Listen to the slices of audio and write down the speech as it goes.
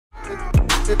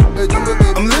I'm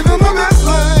living my best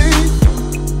life.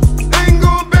 Ain't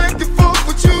going back and forth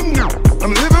with you now.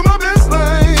 I'm living my best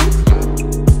life.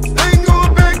 Ain't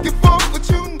going back and forth with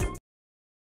you now.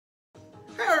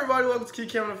 Hey everybody, welcome to KEE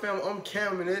KAM family. I'm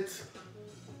Cam and it's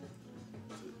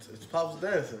Pops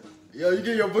dancing. Yo, you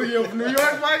get your boogie up from New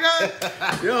York, my guy?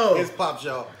 Yo. It's Pops,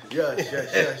 y'all.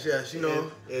 Yes, you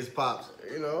know. It's Pops.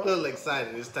 You know. A little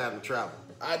excited. It's time to travel.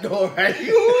 I know, right?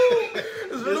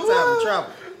 It's been a while. Time to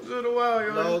travel. It's been a while,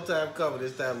 yo. Long time coming.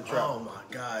 It's time to travel. Oh my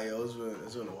God, yo, it's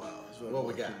been a while. What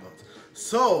we got?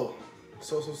 So.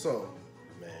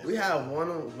 Man. We have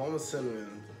one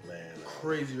cinnamon, Man.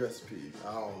 crazy recipes.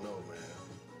 I don't know, man.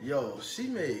 Yo, she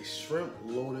made shrimp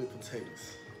loaded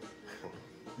potatoes.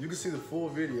 You can see the full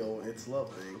video. It's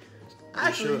love thing.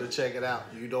 Be sure to check it out.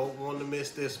 You don't want to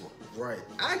miss this one. Right.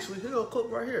 Actually, here's a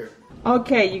clip right here.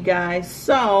 Okay, you guys.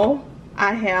 So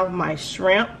I have my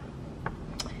shrimp,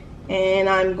 and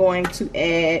I'm going to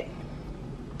add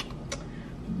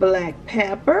black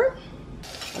pepper.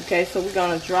 Okay, so we're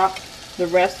gonna drop the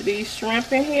rest of these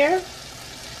shrimp in here.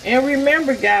 And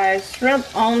remember, guys, shrimp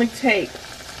only take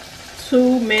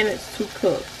 2 minutes to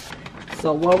cook.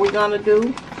 So what we're gonna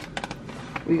do,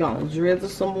 we're gonna drizzle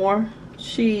some more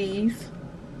cheese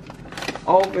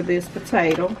over this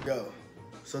potato. Yo,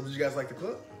 so did you guys like the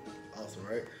clip? Awesome,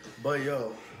 right? But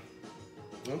yo,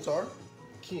 I'm sorry.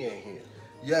 Key ain't here.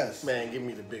 Yes. Man, give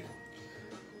me the big one.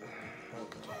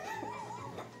 Okay.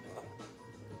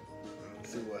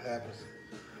 See what happens.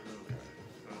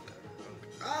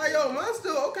 Okay. Yo, mine's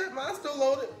still okay. Mine's still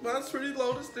loaded. Mine's pretty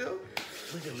loaded still.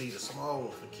 We can leave a small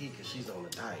one for Key because she's on the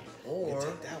diet. Or and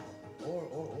take that one.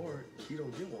 Or he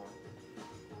don't get one.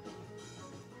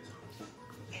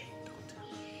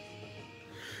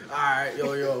 Alright,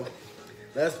 yo.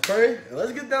 Let's pray and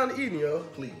let's get down to eating, yo.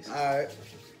 Please. Alright.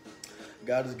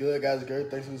 God is good, God is great.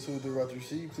 Thanks for the food through what you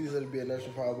receive. Please let it be a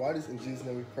nurture for our bodies. In Jesus'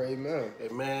 name we pray, amen.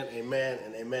 Amen, amen,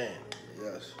 and amen.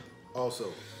 Yes.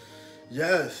 Also,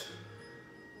 yes.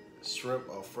 shrimp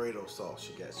Alfredo sauce.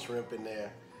 She got shrimp in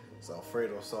there. It's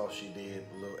Alfredo sauce she did,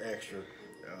 a little extra.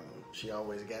 She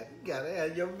always gotta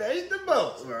add your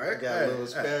vegetables. Right. Got a little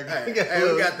asparagus. We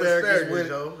got the asparagus,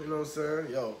 yo. You know what I'm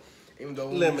saying? Yo, even though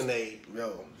lemonade.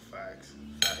 Yo, facts.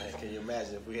 Man, can you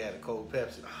imagine if we had a cold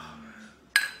Pepsi?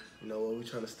 You know what? We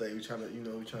trying to stay. We trying to be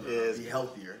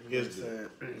healthier. You know what I'm saying?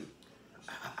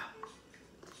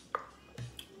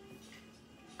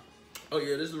 Oh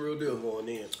yeah, this is the real deal going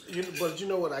in. But you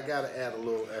know what? I gotta add a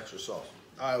little extra salt.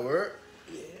 All right, word.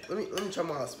 Yeah. Let me try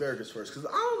my asparagus first, cause I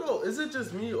don't know. Is it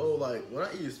just me or like when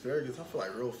I eat asparagus, I feel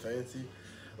like real fancy.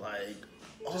 Like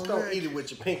just don't eat it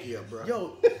with your pinky up, bro.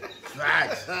 Yo,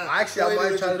 facts. Actually, I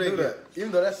might try to do that.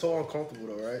 Even though that's so uncomfortable,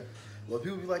 though, right? Well,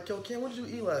 people be like, "Yo, Ken, what did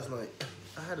you eat last night?"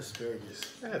 I had asparagus.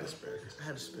 Nothing major.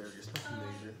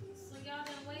 So y'all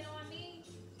gonna wait on me?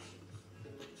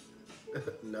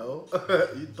 No,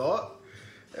 you thought?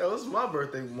 Yeah, this is my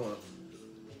birthday month.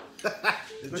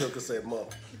 The joker said, "Mom."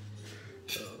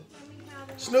 Let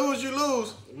me Snooze, you lose.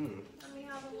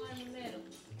 have the one in the middle.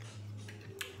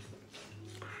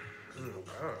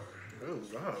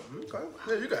 Okay.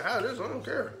 Yeah, you can have this. I don't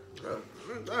care.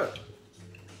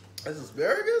 This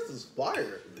asparagus is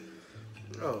fire.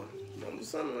 Oh,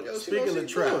 Speaking of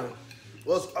trap,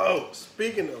 what's up?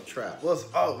 Speaking of trap, What's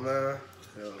up, man?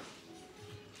 Yo,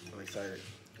 I'm excited.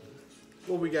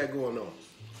 what we got going on?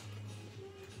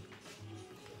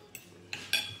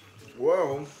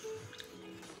 Well,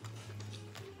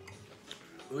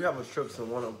 we have a trip to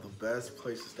one of the best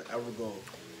places to ever go.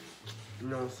 You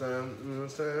know what I'm saying? You know what I'm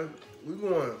saying? We're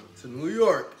going to New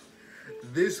York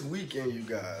this weekend, you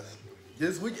guys.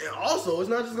 This weekend. Also, it's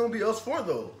not just gonna be us four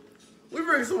though. We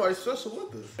bring somebody special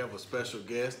with us. We have a special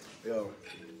guest. Yo,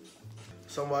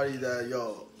 somebody that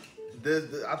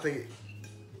this I think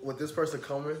with this person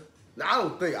coming.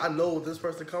 Now I know with this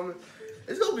person coming,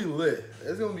 it's gonna be lit.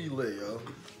 It's gonna be lit, yo.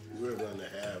 We're gonna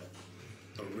have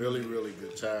a really, really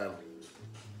good time.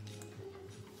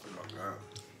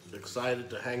 Excited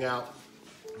to hang out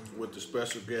with the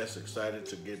special guest. Excited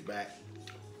to get back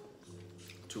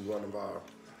to one of our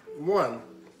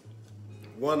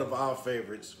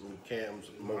favorites, Cam's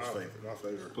most favorite. My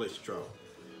favorite place to travel.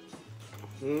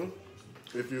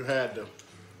 If you had to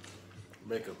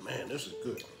make a man, this is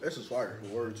good. This is fire.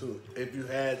 Word too. If you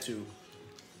had to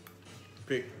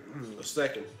pick a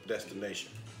second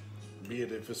destination, be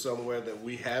it if it's somewhere that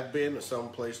we have been or some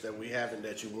place that we haven't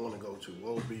that you want to go to,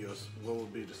 what would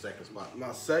be the second spot?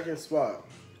 My second spot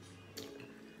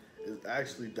is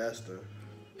actually Destin.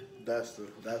 Destin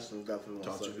is definitely my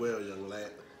Taught second. you well, young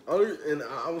lad. And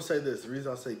I will say this: the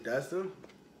reason I say Destin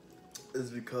is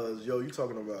because, yo, you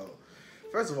talking about.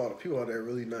 First of all, the people out there are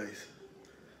really nice.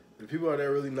 The people are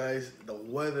there really nice. The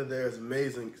weather there is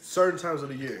amazing. Certain times of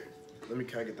the year.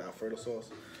 Can I get the Alfredo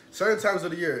sauce? Certain times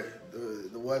of the year,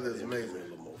 the weather is amazing.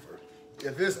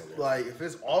 If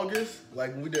it's August,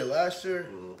 like we did last year,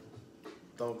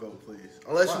 don't go, please.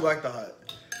 Unless you like the hot.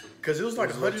 Because it was like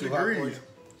 100 degrees.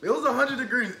 It was 100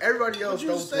 degrees. Everybody else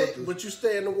But you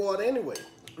stay in the water anyway.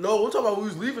 No, we're talking about when we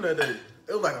was leaving that day.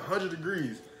 It was like 100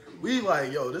 degrees. We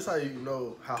like, yo, this how you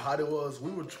know how hot it was.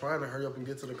 We were trying to hurry up and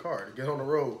get to the car, to get on the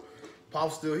road.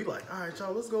 Pop still, he like, all right,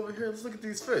 y'all, let's go over here. Let's look at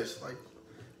these fish. Like,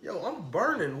 yo, I'm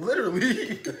burning,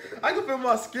 literally. I can feel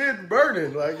my skin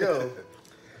burning. Like, yo.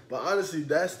 But honestly,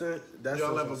 that's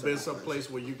y'all ever been someplace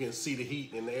where you can see the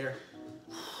heat in the air?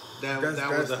 That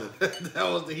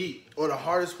was the heat. Or the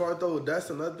hardest part though with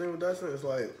Destin, another thing with Destin, it's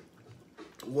like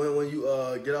when you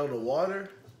get out of the water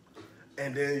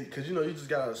and then cause you know you just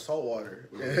got out of salt water.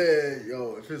 And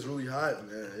yo, if it's really hot,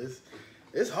 man,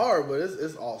 it's hard, but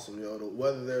it's awesome, yo. The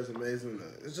weather there is amazing.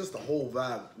 It's just the whole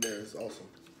vibe there is awesome.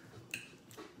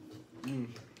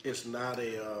 It's not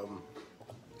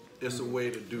it's a way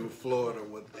to do Florida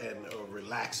and a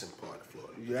relaxing part of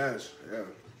Florida. Yes, yeah.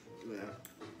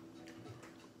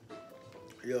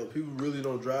 Yo, people really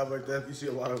don't drive like that. You see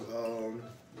a lot of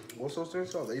what's those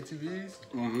things called? ATVs.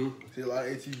 See a lot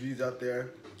of ATVs out there.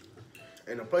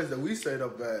 And the place that we stayed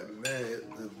up at, man,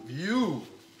 the view.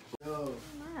 Yo,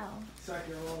 Wow.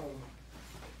 second home.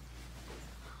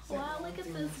 Wow, look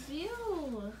at this view.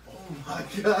 Oh my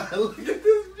God, look at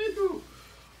this view.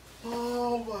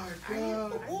 Oh my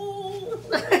God. Oh.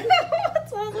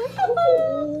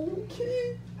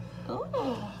 Okay. Oh,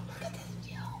 look at this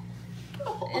view.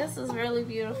 This is really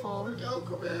beautiful. Yo,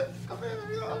 come here. Come here,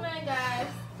 yo. Come in, guys.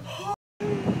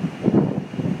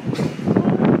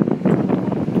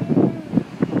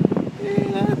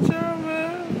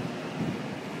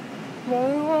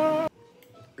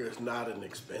 It's not an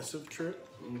expensive trip.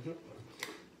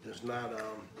 It's not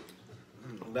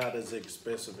as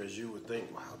expensive as you would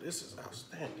think. Wow, this is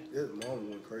outstanding. His mom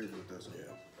went crazy with this one.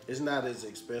 Yeah, it's not as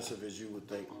expensive as you would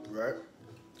think. Right?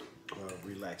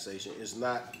 Relaxation. It's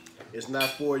not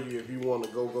for you if you want to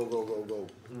go.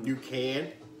 You can,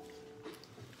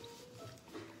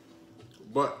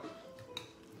 but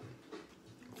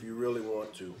if you really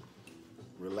want to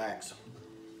relax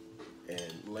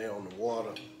and lay on the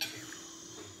water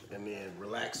and then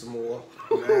relax some more.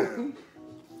 Man.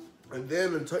 And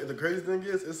then the crazy thing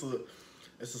is, it's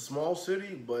a small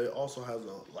city, but it also has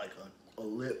a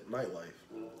lit nightlife.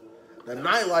 The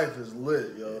nightlife is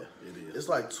lit, yo. Yeah, it is. It's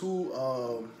like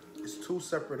it's two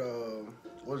separate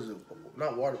what is it?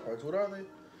 Not water parks. What are they?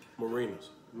 Marinas.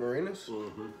 Marinas.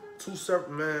 Two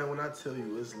separate, man. When I tell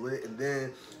you, it's lit. And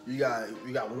then you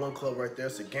got one club right there.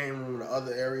 It's a game room in the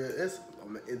other area.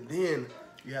 And then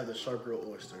you have the shark grilled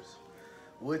oysters,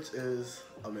 which is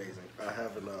amazing. I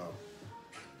haven't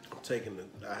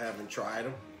tried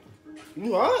them.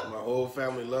 What? My whole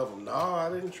family love them. No, I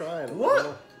didn't try them.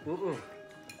 What?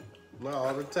 No,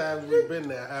 all the times we've been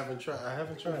there, I haven't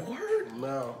tried. Word?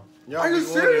 No. Y'all Are you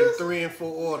be ordering serious? 3 and 4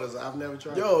 orders. I've never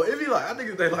tried. Yo, it'd be like, I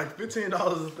think they like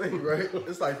 $15 a thing, right?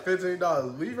 It's like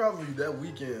 $15. We probably that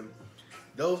weekend,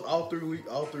 all 3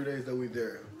 days that we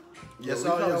there. That's we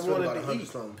all probably y'all spent wanted about to 100 eat.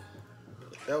 something.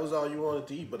 That was all you wanted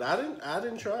to eat, but I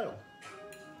didn't try them.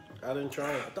 I didn't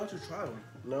try them. I thought you tried them.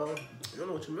 No, You don't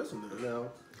know what you're missing there.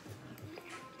 no.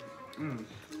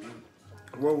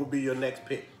 What would be your next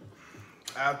pick?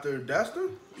 After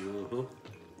Destin? No,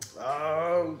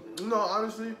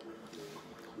 honestly,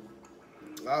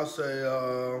 I'll say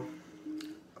a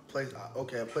place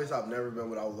I've never been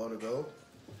but I would love to go.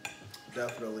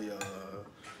 Definitely,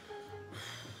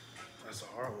 that's a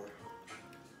hard one.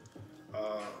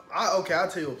 I'll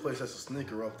tell you a place that's a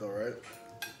sneaker up though, right?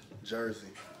 Jersey.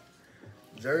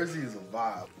 Jersey is a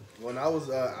vibe. When I was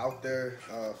out there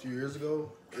a few years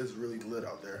ago, it's really lit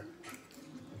out there.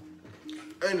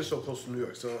 And it's so close to New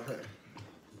York, so hey.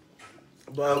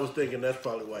 But I was thinking that's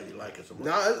probably why you like it so much.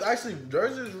 No, it's actually,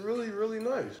 Jersey is really, really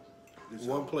nice.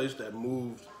 One place that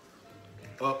moved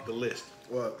up the list,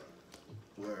 What?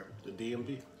 Where? the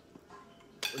DMV.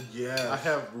 Yeah. I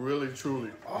have really,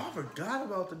 truly, Oh, I forgot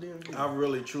about the DMV. I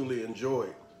really, truly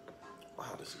enjoyed.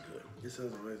 Wow, this is good. This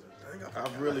is amazing. Dang, I I've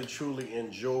forgot. really, truly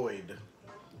enjoyed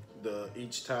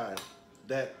each time.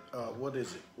 That what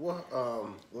is it? What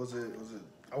Was it?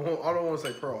 I don't want to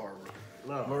say Pearl Harbor.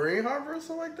 no. Marine Harbor or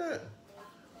something like that.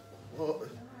 Well,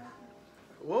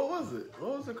 what was it?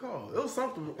 What was it called? It was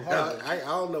something harbor. I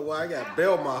don't know why I got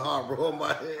Belmont Harbor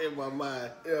in my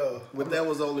mind. Yeah. But that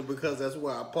was only because that's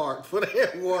where I parked for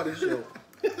that water show.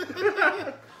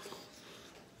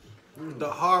 The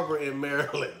harbor in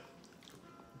Maryland.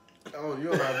 Oh, you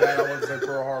know how bad I want to say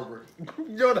Pearl Harbor.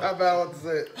 You know how bad I want to say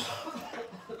it.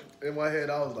 In my head,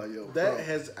 I was like, yo. That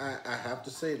has, I have to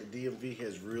say, the DMV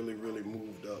has really, really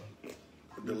moved up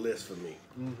the list for me.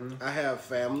 I have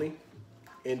family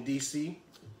in DC.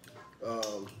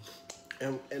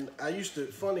 And I used to,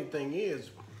 funny thing is,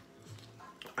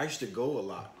 I used to go a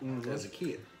lot as a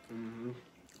kid.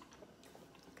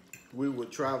 We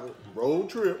would travel, road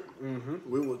trip,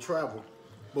 we would travel,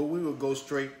 but we would go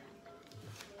straight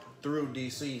through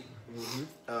DC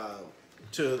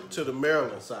to the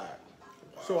Maryland side.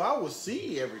 So I would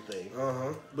see everything,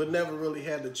 but never really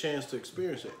had the chance to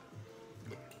experience it.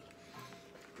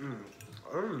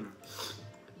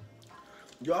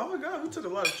 Yo, I forgot we took a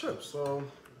lot of trips. So,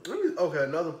 okay,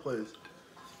 another place.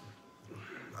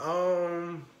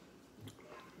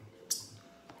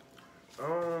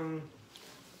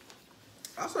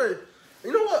 I say,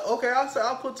 you know what? Okay, I say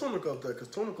I'll put Tunica up there because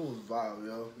Tunica was vibe,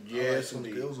 yo. Yes, Tunica,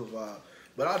 indeed. it was a vibe.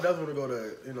 But I definitely go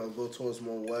to, go towards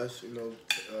more west,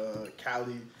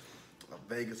 Cali,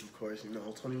 Vegas, of course,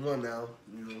 21 now,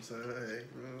 you know what I'm saying? Hey,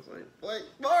 you know what I'm saying? Like,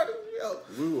 Marty, yo.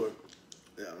 We would,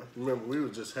 Yeah. remember, we were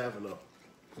just having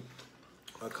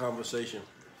a conversation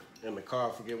in the car.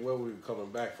 I forget where we were coming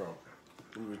back from.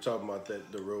 We were talking about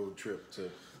the road trip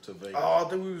to Vegas. Oh, I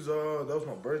think we was, that was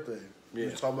my birthday. We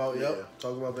Yeah. was talking about, Yeah.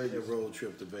 talking about The Vegas. road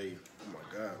trip to Vegas. Oh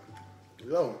my God.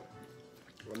 Yo,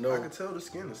 I know I can tell the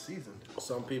skin is seasoned.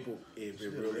 some people, if it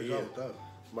Shit, really they is, got that.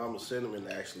 Mama Cinnamon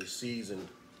actually seasoned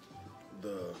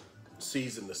the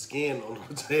skin on the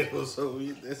potatoes, so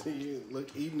you look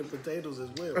eating the potatoes as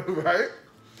well. Right?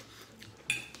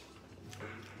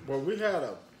 But we had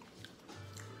a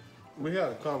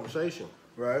conversation.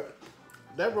 Right?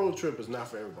 That road trip is not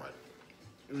for everybody.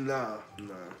 Nah.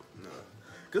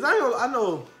 Cause I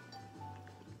know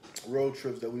road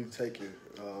trips that we've taken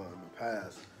in the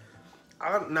past.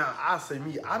 I say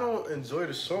me, I don't enjoy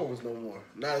the short ones no more.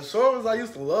 Now the short ones I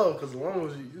used to love because the long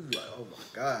ones you be like, oh my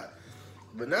God.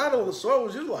 But now the short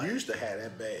ones you like, You used to have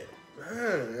that bad.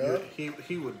 man, yeah.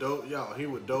 He would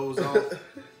doze off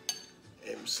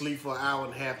and sleep for an hour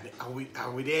and a half. Are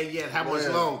we there yet? How much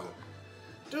Man. longer?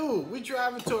 Dude, we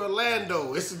driving to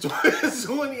Orlando. It's a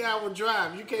 20-hour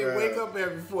drive. You can't Yeah. wake up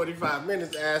every 45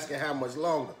 minutes asking how much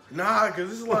longer. Nah, cause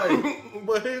it's like,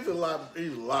 But he's a lot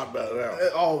better now.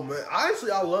 oh man,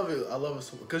 honestly, I love it. I love it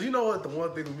so much. Cause you know what? The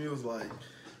one thing to me was like,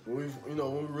 when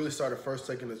we really started first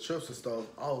taking the trips and stuff,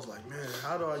 I was like, man,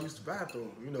 how do I use the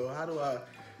bathroom? How do I?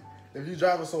 If you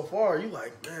driving so far, you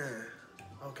like, man,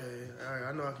 okay, all right,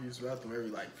 I know I can use the bathroom every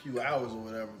like few hours or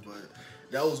whatever. But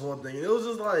that was one thing. And it was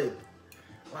just like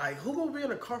who gonna be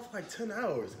in a car for like 10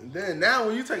 hours? And then now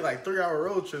when you take like 3-hour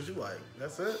road trips, you like,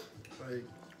 that's it,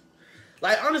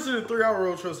 Like honestly, the 3-hour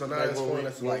road trips are not as fun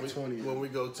as like 20. When we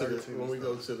go to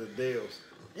the Dales.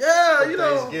 Yeah, for you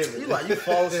Thanksgiving. you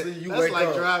fall asleep, you That's wake like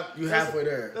up, you halfway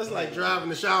there. That's like driving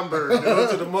to Schaumburg to go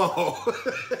to the mall.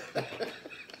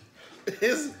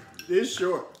 It's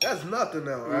short. That's nothing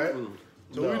now, right?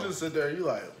 So No. we just sit there, you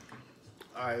like,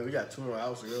 all right, we got 2 more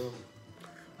hours to go.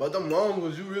 But them long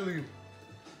ones, you really,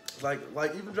 like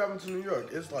even driving to New York,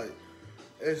 it's like,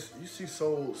 you see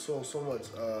so much,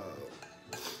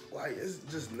 like it's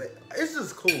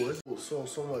just cool. It's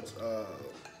so much,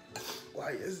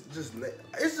 like it's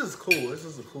just cool. It's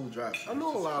just a cool drive. I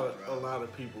know a lot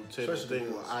of people tend to Especially think,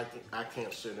 because- well, I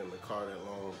can't sit in the car that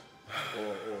long,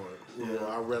 or you know,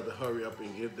 I'd rather hurry up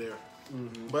and get there.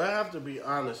 But I have to be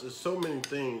honest. There's so many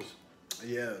things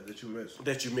Yeah, that you miss.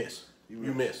 that you miss.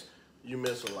 You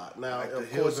miss a lot. Now, Like the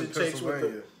of hills course, in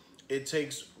Pennsylvania. it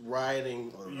takes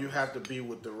riding. You have to be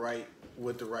with the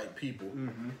right people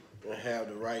and have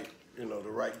the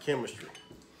right chemistry.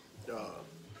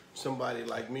 Somebody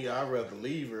like me, I'd rather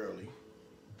leave early.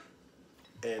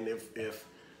 And if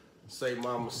say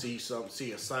Mama see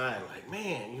a sign like,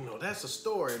 man, that's a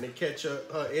store, and they catch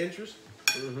her interest,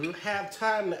 have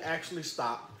time to actually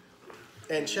stop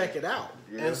and check it out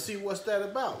and see what's that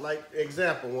about. Like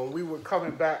example, when we were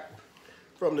coming back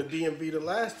from the DMV the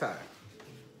last time,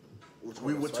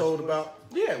 we were told about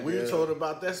were told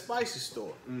about that spicy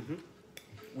store.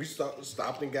 We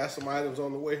stopped and got some items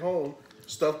on the way home,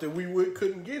 stuff that we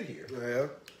couldn't get here.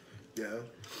 Yeah.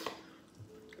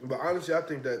 But honestly, I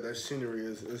think that scenery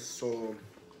is so.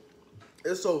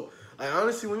 Like,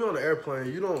 honestly, when you're on the airplane,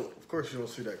 of course you don't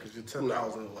see that because you're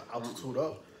 10,000 altitude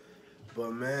up.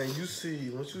 But man, you see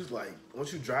once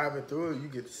you driving through it, you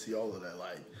get to see all of that.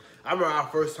 Like, I remember our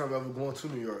first time ever going to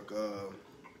New York.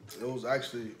 It was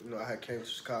actually, I had came to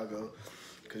Chicago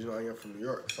because I am from New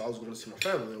York, so I was going to see my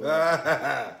family.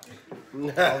 I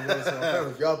was going to see my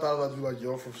family. If y'all thought about you like,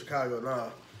 yo, I'm from Chicago, nah.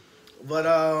 But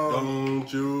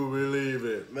Don't you believe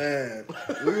it? man,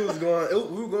 we were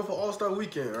going for All-Star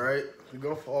Weekend, right? We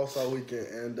going for All-Star Weekend,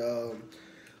 and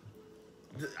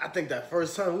I think that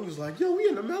first time we was like, yo, we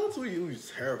in the mountains. We was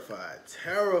terrified,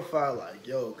 like,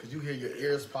 yo, cause you hear your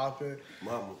ears popping.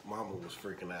 Mama was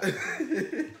freaking out.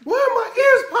 Why are my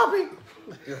ears popping?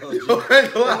 I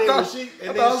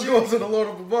thought I was going to the Lord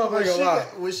up above. I ain't gonna lie.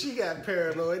 When she got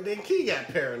paranoid, then Key got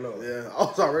paranoid. Yeah, I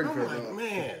was already I'm paranoid. like,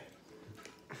 man,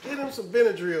 get them some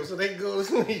Benadryl so they can go to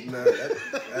sleep. Nah,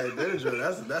 hey, Benadryl,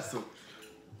 that's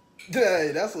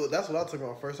what I took on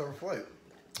my first ever flight,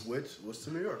 which was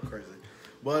to New York. Crazy,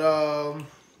 but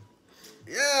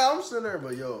yeah, I'm sitting there.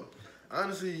 But yo,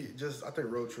 honestly, I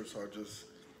think road trips are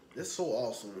it's so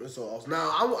awesome. It's so awesome.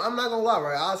 Now I'm not gonna lie,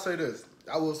 right?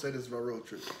 I will say this about road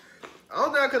trips. I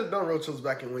don't think I could have done road trips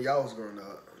back when y'all was growing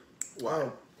up.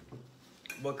 Why?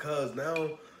 Because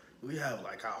now we have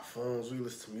like our phones, we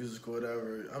listen to music or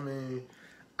whatever. I mean,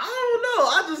 I don't know.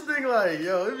 I just think like,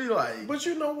 yo, it'd be like. But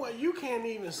you know what? You can't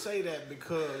even say that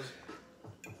because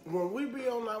when we be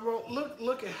on that road,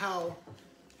 look at how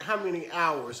many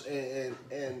hours and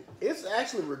it's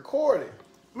actually recorded.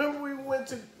 Remember we went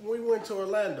to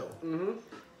Orlando.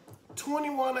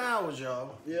 21 hours,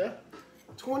 y'all. Yeah.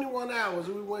 21 hours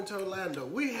we went to Orlando.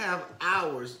 We have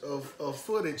hours of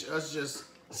footage, us just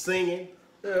singing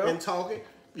and talking.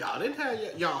 Y'all didn't have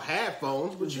y'all had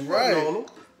phones, but you weren't on them.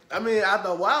 I mean, after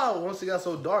a while, once it got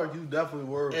so dark, you definitely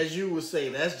were. As you would say,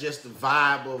 that's just the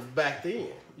vibe of back then.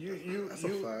 That's a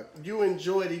fact. You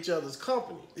enjoyed each other's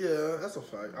company. Yeah, that's a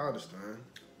fact. I understand.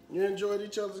 You enjoyed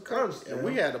each other's company. And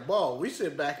we had a ball. We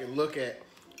sit back and look at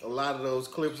a lot of those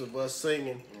clips of us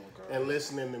singing and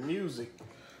listening to music.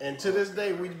 And to this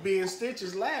day, we be in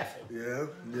stitches laughing. Yeah.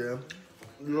 You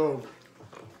know,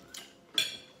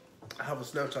 I have a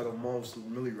Snapchat of Mom's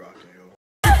Millie rocking, yo.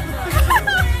 I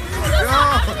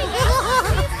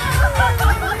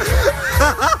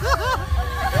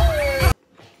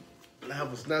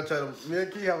have a Snapchat of me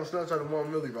and Key have a Snapchat of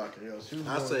Mom Millie rocking, yo.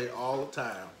 I say all the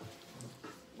time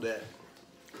that,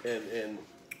 and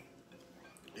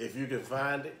if you can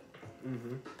find it,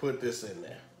 put this in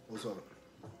there. What's up?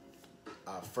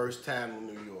 Our first time in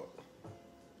New York.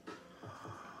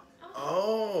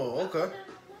 Oh, okay.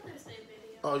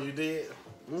 Oh, you did?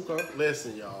 Okay.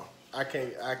 Listen, y'all. I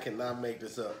cannot make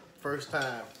this up. First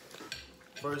time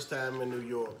in New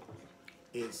York.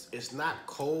 It's not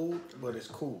cold, but it's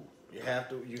cool. You have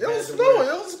to. It was snowing.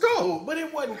 It was cold, but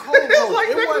it wasn't cold. It was like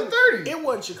 -30. It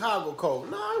wasn't Chicago cold.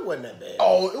 No, it wasn't that bad.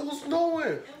 Oh, it was snowing.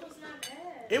 It was not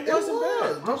bad. It wasn't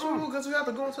bad. Don't you remember? Because we had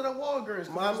to go into that Walgreens.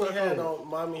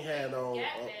 Mommy had on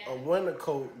a winter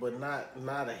coat, but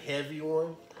not a heavy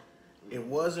one. It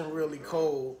wasn't really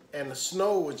cold, and the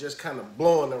snow was just kind of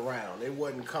blowing around. It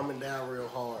wasn't coming down real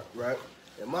hard. Right.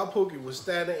 And my Pookie was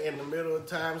standing in the middle of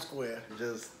Times Square,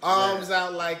 just arms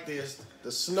out like this,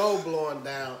 the snow blowing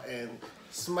down, and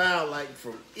smile like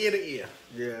from ear to ear.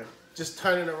 Yeah. Just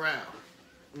turning around.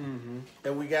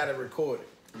 And we got it recorded.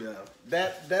 Yeah.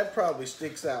 That probably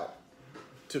sticks out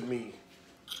to me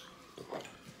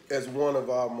as one of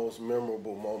our most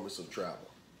memorable moments of travel.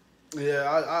 Yeah,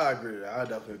 I agree to that. I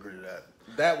definitely agree to that.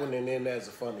 That one, and then there's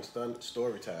a funny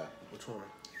story time. Which one?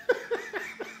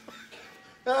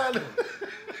 Our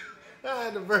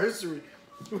anniversary.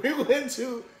 We went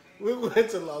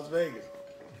to Las Vegas.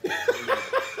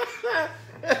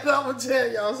 And I'm gonna tell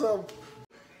y'all something.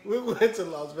 We went to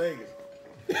Las Vegas.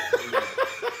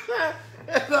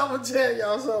 And I'm gonna tell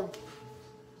y'all something.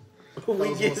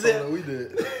 We get there. We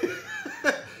did.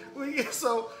 We get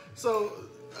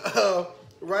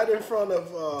right in front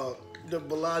of the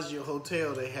Bellagio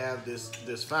Hotel, they have this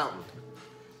fountain,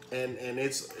 and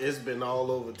it's been all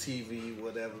over TV,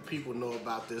 whatever. People know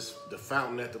about the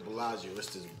fountain at the Bellagio. It's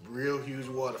this real huge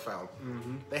water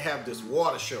fountain. They have this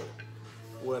water show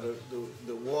where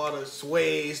the water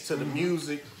sways to the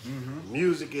music.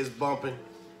 Music is bumping.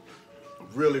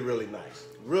 Really, really nice.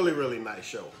 Really, really nice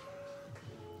show.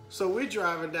 So we're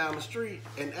driving down the street,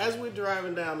 and as we're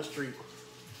driving down the street,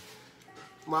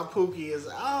 my Pookie is,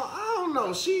 I don't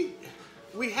know,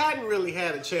 we hadn't really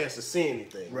had a chance to see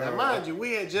anything. Right, now, mind you,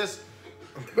 we had just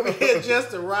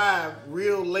arrived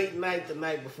real late night the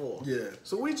night before. Yeah.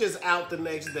 So we just out the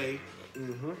next day,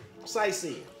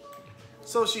 sightseeing.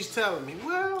 So she's telling me,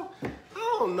 well,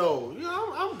 I don't know,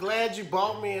 I'm glad you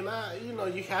bought me, and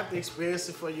you have to experience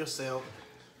it for yourself.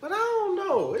 But I don't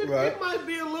know, it might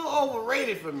be a little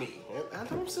overrated for me. And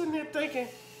I'm sitting here thinking,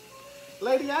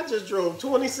 lady, I just drove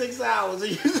 26 hours.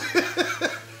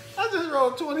 I just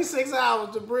drove 26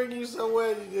 hours to bring you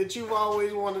somewhere that you've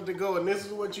always wanted to go, and this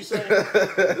is what you say.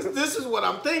 This is what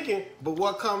I'm thinking. But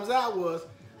what comes out was,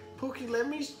 Pookie, let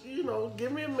me,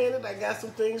 give me a minute. I got some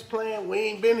things planned. We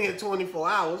ain't been here 24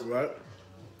 hours. Right.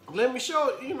 Let me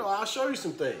show I'll show you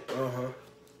some things. Uh-huh.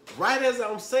 Right as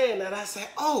I'm saying that, I said,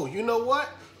 oh, you know what?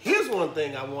 Here's one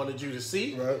thing I wanted you to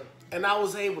see. Right. And I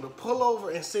was able to pull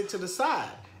over and sit to the side.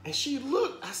 And she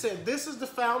looked. I said, this is the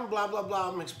fountain, blah, blah, blah.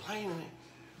 I'm explaining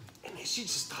it. And then she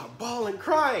just started bawling,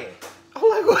 crying. I'm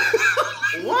like, what?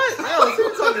 What? Yo,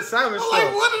 she talking savage I'm stuff.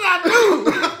 like, what did I do?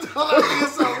 I thought I did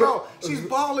something wrong. She's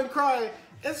bawling, crying.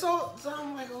 And so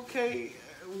I'm like, okay,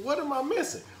 what am I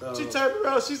missing? She turned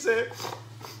around, she said,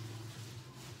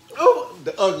 oh,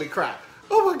 the ugly cry.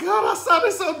 Oh my God, I saw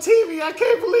this on TV. I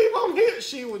can't believe I'm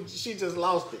here. She just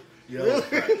lost it. Yo,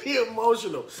 really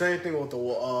emotional. Same thing with the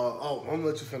I'm gonna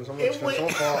let you finish. I'm gonna let you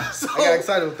finish. went- So, I got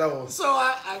excited with that one. So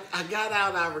I got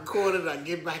out, I recorded, I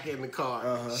get back in the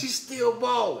car. She's still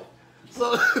bawling.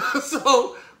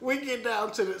 So we get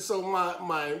down to so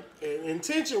my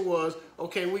intention was,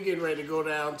 okay, we getting ready to go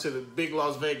down to the big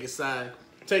Las Vegas side,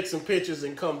 take some pictures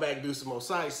and come back, do some more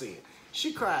sightseeing.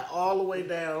 She cried all the way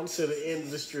down to the end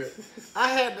of the strip. I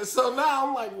had to, so now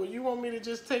I'm like, well, you want me to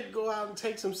just go out and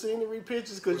take some scenery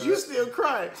pictures? Because you still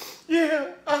crying. Yeah,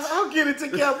 I'll get it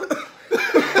together.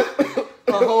 Her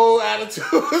whole attitude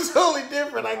was totally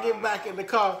different. I get back in the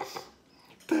car.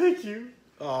 Thank you.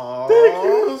 Aww. Thank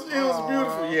you. It was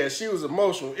beautiful. Yeah, she was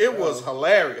emotional. It was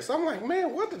hilarious. I'm like,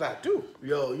 man, what did I do?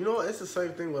 Yo, you know what? It's the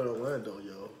same thing with Orlando,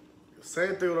 yo.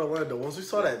 Same thing with Orlando. Once we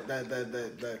saw that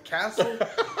castle,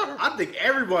 I think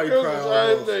everybody It was cried.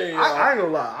 the same thing, I ain't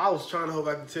gonna lie. I was trying to hold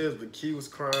back the tears, but Key was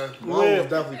crying. Mom was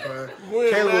definitely crying.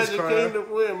 Kayla was crying.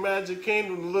 We're in Magic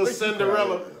Kingdom, the little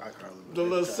Cinderella. I cried a little bit. The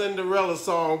little Cinderella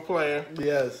song playing.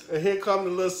 Yes. And here come the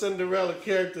little Cinderella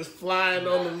characters flying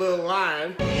on the little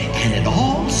line. And it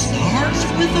all starts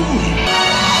with a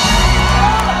win.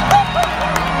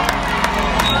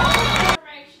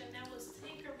 Correction, that was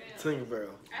Tinkerbell. Tinkerbell.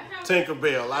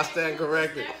 Tinkerbell, I stand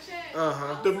corrected.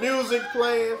 The music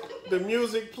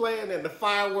playing, and the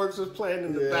fireworks was playing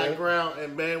in the background.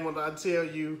 And man, when I tell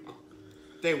you,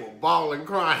 they were bawling,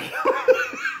 crying.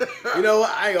 You know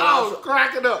what? I was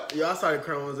cracking up. Yo, I started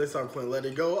crying once they started playing Let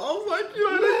It Go. I was like,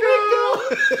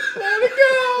 Let it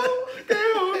go. They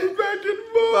hold me back in the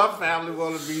book. My family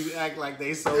want to act like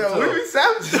they so yo, tough. we be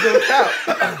savages on count.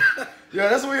 Yo,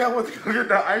 that's when I went to go get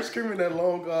that ice cream and that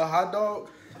long hot dog.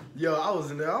 Yo, I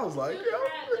was in there. I was like,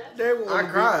 yo, I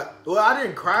cried. Well, I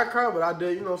didn't cry, but I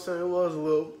did. You know what I'm saying? It was a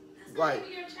little, like,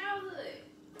 Your childhood.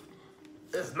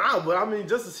 it's not. But I mean,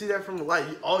 just to see that from like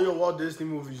all your Walt Disney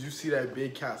movies, you see that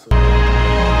big castle.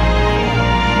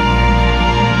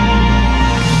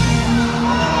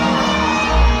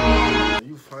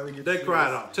 You finally get. They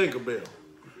cried out Tinkerbell.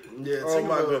 Yeah, Oh,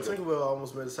 my goodness. Tinkerbell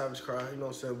almost made a savage cry. You know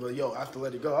what I'm saying? But yo, after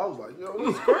Let It Go, I was like, yo,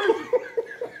 this is crazy.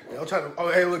 I'm trying to.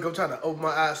 Oh, hey, look, I'm trying to open my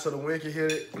eyes so the wind can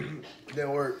hit it.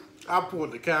 Didn't work. I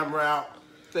pulled the camera out.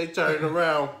 They turned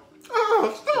around.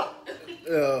 Oh, stop.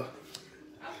 Yeah.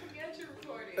 I forgot you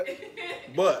recorded.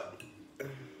 But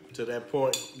to that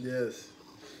point, Yes.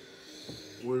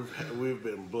 we've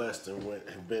been blessed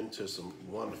and been to some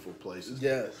wonderful places.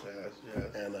 Yes.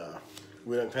 And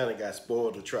we done kind of got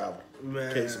spoiled to travel.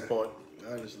 Man. Case in point.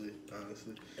 Honestly.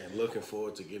 And looking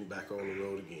forward to getting back on the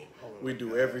road again. We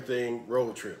do everything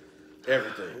road trip.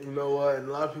 Everything. You know what? And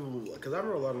a lot of people, because I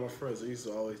remember a lot of my friends, they used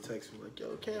to always text me like,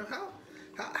 "Yo, Cam,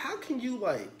 how can you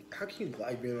like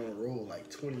being on the road like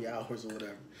 20 hours or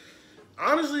whatever?"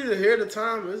 Honestly, to hear the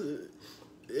time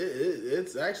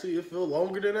it's actually it feels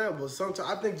longer than that, but sometimes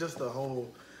I think just the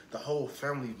whole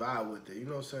family vibe with it. You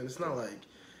know what I'm saying? It's not like,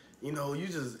 you know, you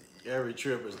just Every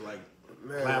trip is like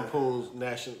Man. Lampoon's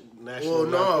national well,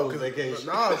 no, Lampoon's because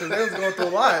vacation. they was going through a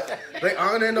lot. They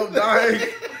aunt ended up dying.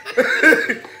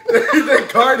 Their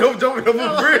car ended up jumping over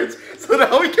a bridge. So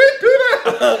now we can't do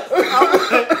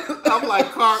that. I'm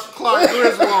like Clark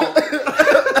Griswold.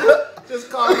 Just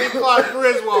call me Clark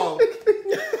Griswold.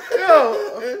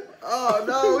 Yo, oh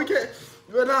no, we can't.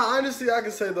 But nah, honestly, I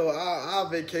can say though, our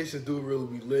vacations do really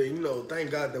be lit. You know,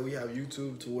 thank God that we have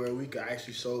YouTube to where we can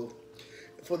actually show.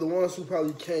 For the ones who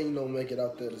probably can't, you know, make it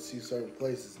out there to see certain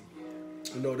places,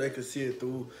 you know, they can see it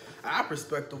through our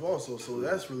perspective also. So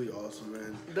that's really awesome,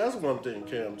 man. That's one thing,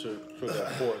 Cam, to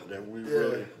that point that we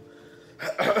really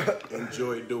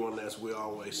enjoy doing. As we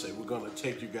always say, we're gonna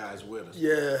take you guys with us.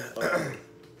 Yeah.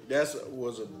 That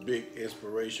was a big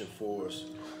inspiration for us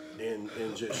in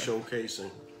just showcasing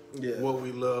what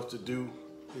we love to do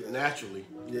naturally.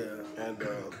 Yeah. And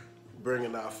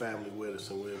bringing our family with us,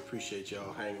 and we appreciate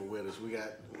y'all hanging with us. We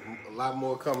got a lot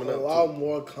more coming up. A lot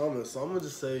more coming. So I'm gonna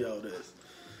just say y'all this.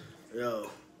 Yo,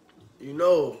 you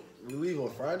know, we leave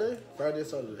on Friday? Friday or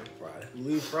Saturday? Friday. We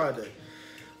leave Friday.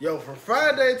 Yo, from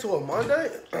Friday to a Monday,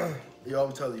 yo,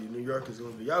 I'm telling you, New York is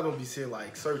gonna be, y'all gonna be seeing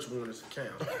like search warrants for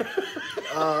Cam.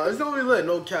 It's gonna be lit,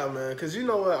 no cap, man. Cause you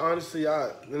know what, honestly,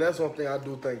 and that's one thing I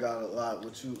do thank God a lot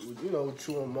with you, with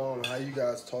you and Mom, how you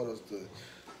guys taught us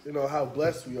to, how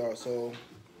blessed we are. So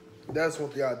that's one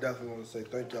thing I definitely want to say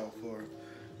thank y'all for,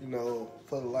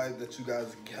 for the life that you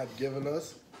guys have given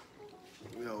us.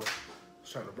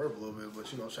 Trying to burp a little bit, but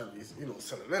trying to be,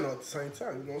 sentimental at the same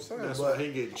time. You know what I'm saying? That's why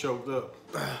he getting choked up.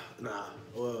 Nah,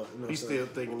 well, He's still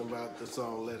thinking about the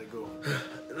song "Let It Go."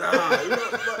 Nah, Let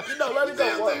It Go. Let It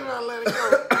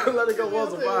Go. Let It Go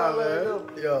was a vibe,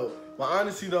 man. Yo, but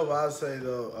honestly though, I'd say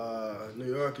though,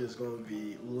 New York is gonna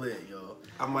be lit, yo.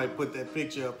 I might put that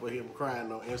picture up of him crying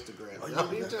on Instagram. Oh,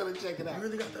 you trying to check it out? You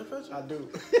really got that picture? I do.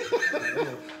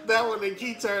 That one that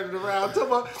Key turned it around. Talking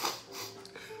about,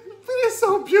 it's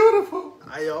so beautiful.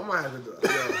 Yo, I might have to do it.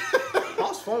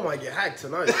 House phone might get hacked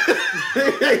tonight.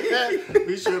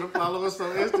 Be sure to follow us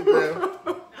on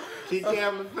Instagram. KEE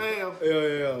KAM the fam.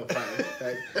 Yeah.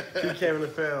 KEE KAM the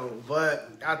fam.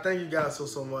 But I thank you guys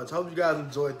so much. Hope you guys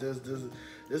enjoyed this.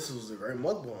 This was a great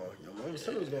mukbang. Yo, Mama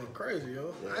Cinnamon was going crazy,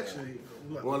 yo. Yeah. Actually,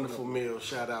 Wonderful meal.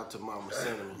 Shout out to Mama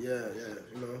Cinnamon. Yeah.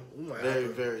 We might Very,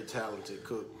 very talented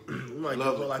cook. We might give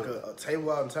her like a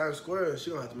table out in Times Square, and she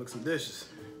gonna have to make some dishes.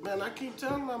 Man, I keep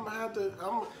telling her I'm gonna have to.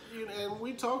 And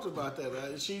we talked about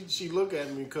that. She look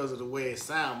at me because of the way it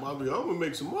sounds. I'm gonna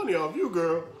make some money off you,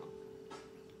 girl.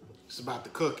 It's about the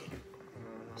cooking.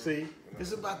 See,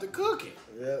 it's about the cooking.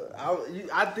 Yeah,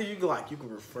 I think you can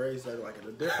rephrase that like in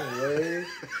a different way,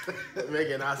 make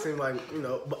it not seem like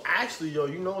But actually, yo,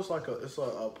 it's like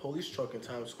a police truck in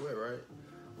Times Square, right?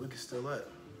 We can still let.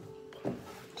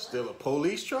 Still a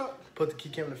police truck? Put the KEE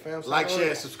KAM the fam. Like, share,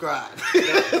 and subscribe. Yo,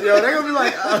 they gonna be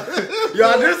like, yo,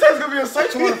 I didn't say it's gonna be a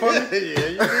search warrant for me. Yeah,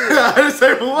 you did. I didn't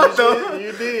say for what though.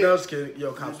 You did. No, I'm just kidding.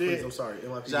 Yo, cops, please, I'm sorry.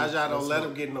 Jaja don't let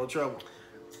him get in no trouble.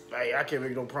 Hey, I can't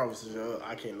make no promises, yo.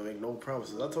 I can't make no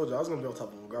promises. I told you I was gonna be on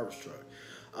top of a garbage truck.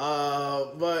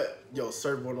 But yo,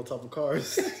 surfboard on top of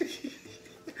cars.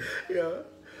 Yo,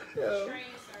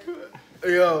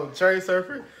 train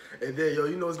surfer. And then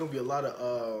it's gonna be a lot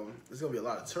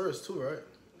of tourists too, right?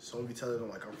 So I'm gonna be telling them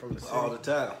like I'm from the city All the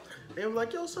time. And I'm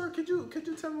like, yo, sir, could you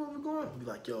tell me where we're going? I'll be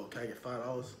like, yo, can I get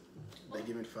 $5? They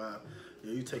give me the $5.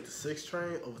 Yo, you take the 6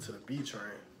 train over to the B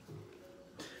train.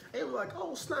 And we're like,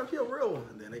 oh snap, you're a real one.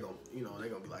 And then they gonna be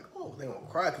like, oh, they gonna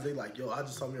cry because they like, yo, I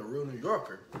just saw me a real New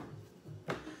Yorker.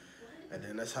 And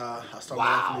then that's how I started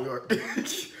out in New York.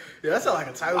 Yeah, that sounds like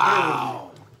a title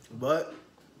game. But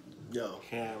yo,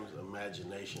 Cam's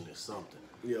imagination is something.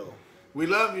 Yo, we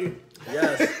love you.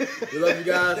 Yes, we love you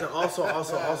guys, and also.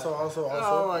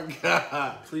 Oh my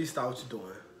God! Please stop what you're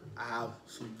doing. I have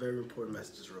some very important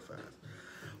messages real fast.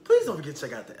 Please don't forget to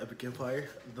check out the Epic Empire.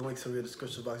 The links in the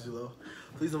description box below.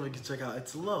 Please don't forget to check out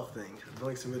It's a Love Thing. The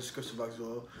links in the description box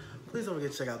below. Please don't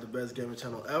forget to check out the best gaming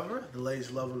channel ever. The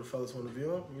ladies love them, the fellas want to view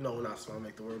them. You know we're not smart to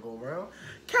make the world go around.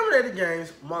 Kaminator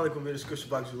Gamez. My link will be in the description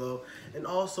box below. And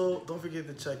also, don't forget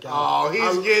to check out. Oh,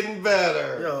 he's getting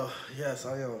better. Yo, yes,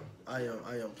 I am.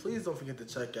 Please don't forget to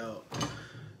check out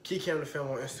KEE KAM the fam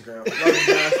on Instagram. Love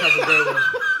you guys. Have a great one.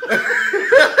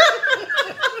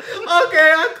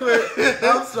 Okay, I quit.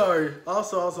 I'm sorry.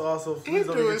 Also, please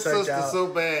don't forget to check out. So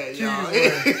bad, y'all.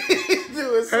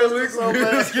 Her links so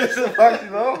bad.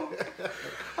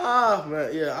 Ah,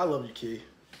 man, yeah, I love you, Key.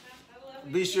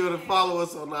 Be sure to follow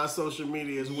us on our social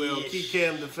media as well. Yes. KEE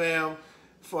KAM the fam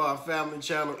for our family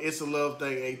channel. It's a Love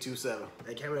Thing 827.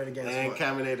 And Kaminator Gamez. And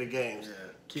Kaminator Gamez. Yeah.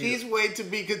 KEE'S wait to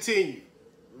be continued.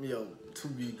 Yo, to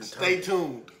be determined. Stay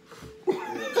tuned. Yeah.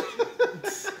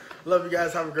 Love you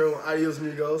guys. Have a great one. Adios,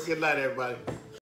 amigos. Good night, everybody.